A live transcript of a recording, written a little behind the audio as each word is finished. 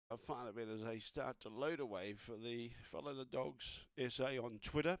fun of it as they start to load away for the Follow the Dogs SA on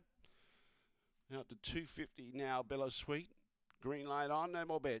Twitter. Out to 250 now, Bella Sweet. Green light on, no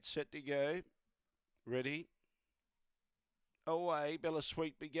more bets. Set to go. Ready. Away, Bella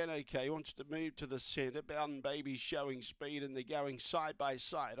Sweet began okay, wants to move to the centre. Bowden Baby showing speed and they're going side by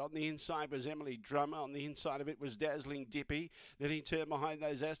side. On the inside was Emily Drummer, on the inside of it was Dazzling Dippy. Then he turned behind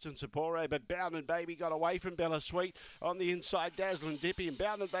those Aston Sapore, but Bowden Baby got away from Bella Sweet. On the inside, Dazzling Dippy, and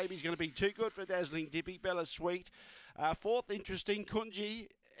Bowden Baby's going to be too good for Dazzling Dippy. Bella Sweet. Fourth, interesting, Kunji,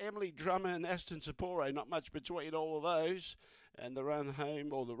 Emily Drummer and Aston Sapore, not much between all of those. And the run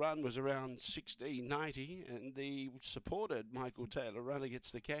home, or the run, was around 16.90. And the supported Michael Taylor runner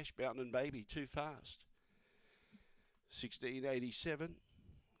gets the cash. Bowden Baby too fast. 16.87.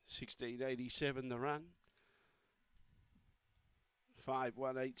 16.87 the run.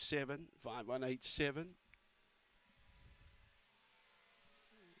 5187. 5187.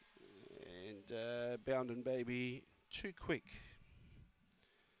 And Bowden Baby too quick.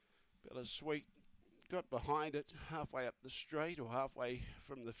 Bella Sweet got behind it halfway up the straight or halfway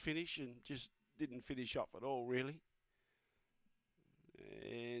from the finish and just didn't finish off at all, really.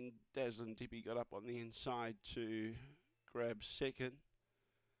 And Dazzling Dippy got up on the inside to grab second.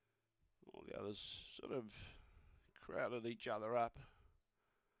 All the others sort of crowded each other up.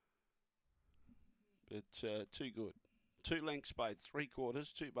 But too good. 2 lengths by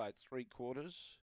 3/4, 2 by 3/4.